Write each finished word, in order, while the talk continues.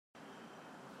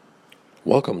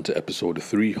Welcome to episode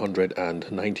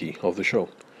 390 of the show.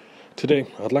 Today,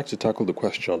 I'd like to tackle the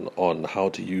question on how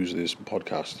to use this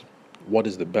podcast. What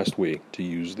is the best way to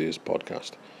use this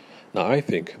podcast? Now, I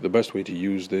think the best way to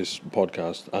use this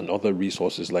podcast and other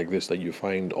resources like this that you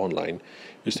find online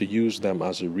is to use them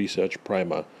as a research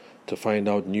primer to find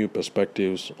out new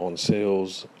perspectives on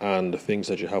sales and things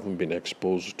that you haven't been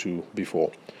exposed to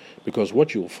before. Because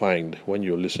what you'll find when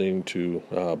you're listening to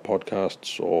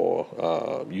podcasts or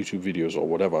YouTube videos or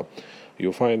whatever,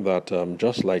 you'll find that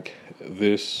just like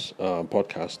this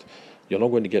podcast, you're not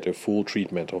going to get a full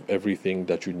treatment of everything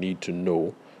that you need to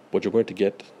know, but you're going to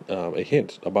get a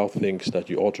hint about things that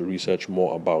you ought to research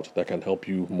more about that can help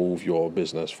you move your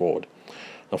business forward.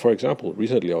 Now, for example,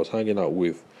 recently I was hanging out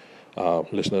with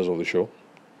listeners of the show,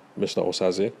 Mr.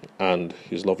 Osaze and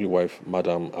his lovely wife,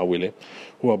 Madam Awile,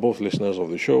 who are both listeners of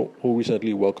the show, who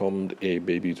recently welcomed a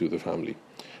baby to the family.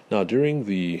 Now, during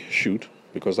the shoot,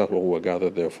 because that's what we were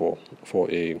gathered there for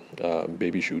a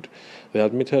baby shoot, they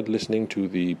admitted listening to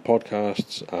the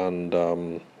podcasts, and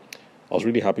I was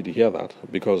really happy to hear that,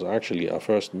 because actually I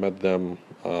first met them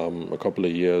a couple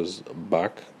of years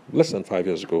back, less than 5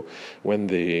 years ago, when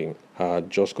they had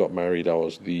just got married. I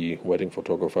was the wedding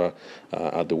photographer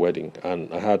at the wedding,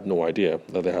 and I had no idea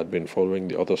that they had been following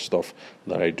the other stuff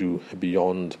that I do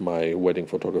beyond my wedding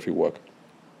photography work.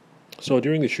 So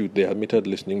during the shoot, they admitted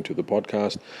listening to the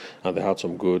podcast, and they had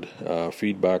some good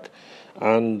feedback.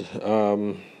 And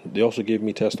they also gave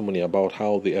me testimony about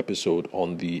how the episode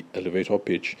on the elevator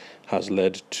pitch has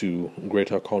led to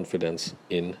greater confidence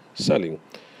in selling.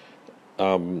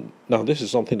 Now, this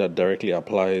is something that directly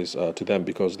applies to them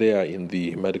because they are in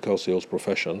the medical sales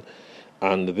profession.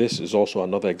 And this is also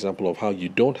another example of how you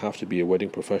don't have to be a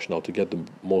wedding professional to get the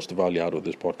most value out of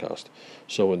this podcast.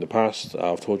 So in the past,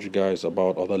 I've told you guys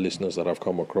about other listeners that I've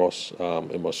come across,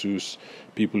 a masseuse,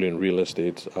 people in real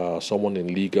estate, someone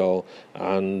in legal,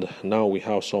 and now we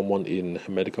have someone in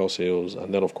medical sales,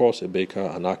 and then of course a baker,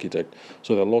 an architect.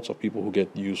 So there are lots of people who get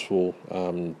useful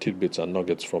tidbits and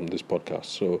nuggets from this podcast.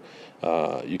 So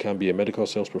you can be a medical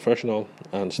sales professional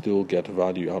and still get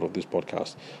value out of this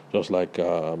podcast, just like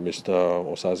Mr.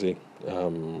 Osaze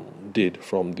did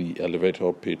from the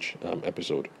elevator pitch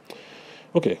episode.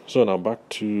 Okay, so now back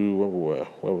to where we were.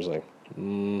 Where was I?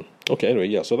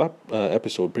 So that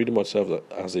episode pretty much served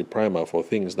as a primer for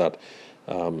things that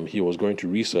he was going to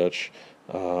research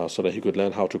so that he could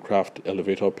learn how to craft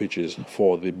elevator pitches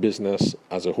for the business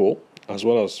as a whole, as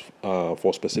well as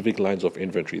for specific lines of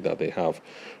inventory that they have.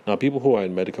 Now, people who are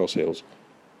in medical sales,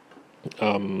 they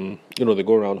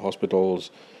go around hospitals.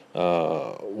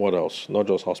 What else? Not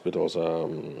just hospitals,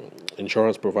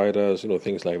 insurance providers,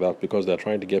 things like that, because they're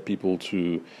trying to get people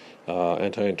to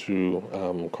enter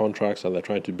into contracts, and they're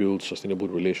trying to build sustainable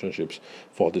relationships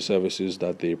for the services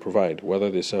that they provide,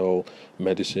 whether they sell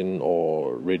medicine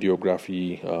or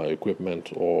radiography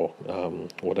equipment or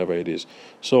whatever it is.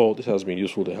 So this has been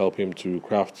useful to help him to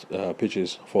craft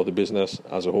pitches for the business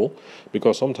as a whole,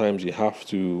 because sometimes you have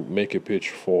to make a pitch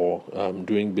for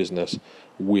doing business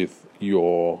with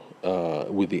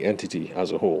with the entity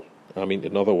as a whole. I mean,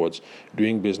 in other words,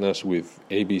 doing business with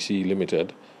ABC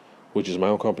Limited, which is my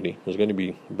own company, is going to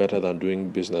be better than doing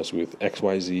business with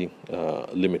XYZ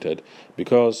Limited,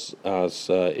 because as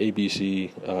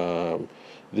ABC,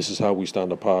 this is how we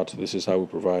stand apart, this is how we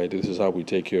provide, this is how we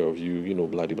take care of you,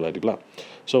 blah, blah, blah, blah.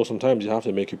 So sometimes you have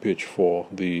to make a pitch for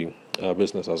the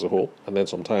business as a whole, and then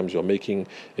sometimes you're making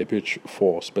a pitch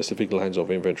for specific lines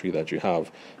of inventory that you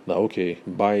have. Now, okay,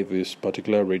 buy this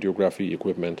particular radiography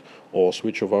equipment, or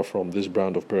switch over from this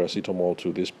brand of paracetamol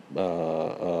to this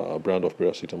brand of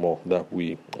paracetamol that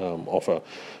we offer.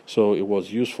 So it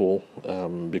was useful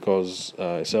because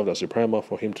it served as a primer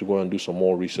for him to go and do some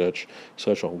more research,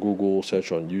 search on Google,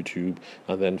 search on YouTube,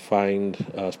 and then find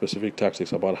specific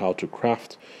tactics about how to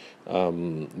craft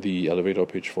the elevator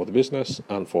pitch for the business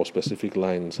and for specific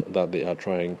lines that they are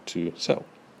trying to sell.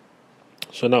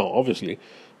 So now, obviously,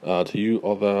 to you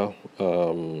other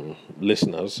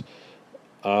listeners,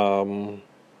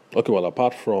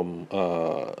 apart from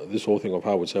this whole thing of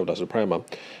how it served as a primer,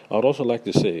 I would also like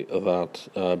to say that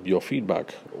your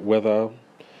feedback, whether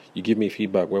you give me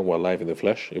feedback when we're live in the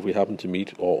flesh, if we happen to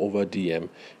meet, or over DM,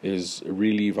 is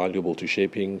really valuable to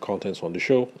shaping contents on the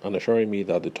show and assuring me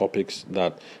that the topics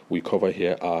that we cover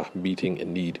here are meeting a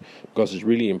need. Because it's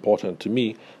really important to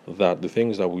me that the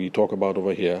things that we talk about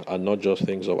over here are not just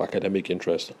things of academic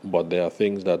interest, but they are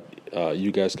things that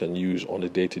you guys can use on a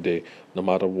day-to-day, no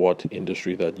matter what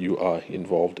industry that you are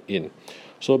involved in.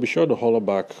 So be sure to holler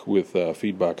back with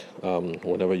feedback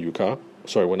whenever you can.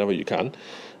 whenever you can.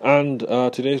 And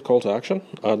today's call to action,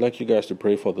 I'd like you guys to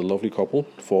pray for the lovely couple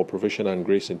for provision and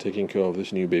grace in taking care of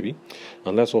this new baby.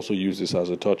 And let's also use this as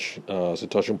a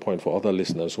touching point for other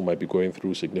listeners who might be going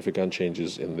through significant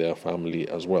changes in their family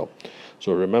as well.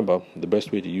 So remember, the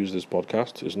best way to use this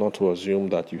podcast is not to assume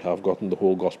that you have gotten the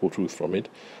whole gospel truth from it,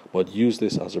 but use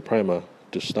this as a primer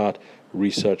to start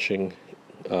researching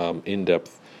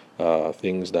in-depth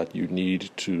things that you need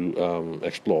to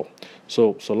explore.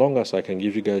 So long as I can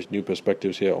give you guys new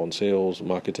perspectives here on sales,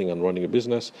 marketing, and running a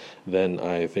business, then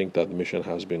I think that the mission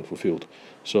has been fulfilled.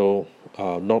 So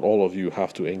not all of you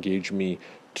have to engage me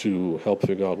to help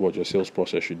figure out what your sales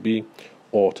process should be,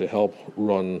 or to help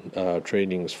run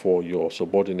trainings for your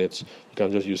subordinates. You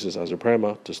can just use this as a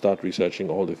primer to start researching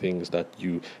all the things that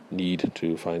you need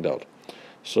to find out.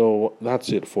 So that's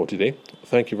it for today.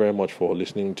 Thank you very much for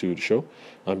listening to the show.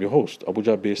 I'm your host,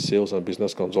 Abuja-based sales and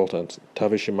business consultant,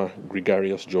 Tavishima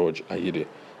Gregarious George Ayide.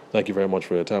 Thank you very much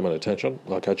for your time and attention.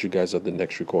 I'll catch you guys at the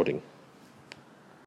next recording.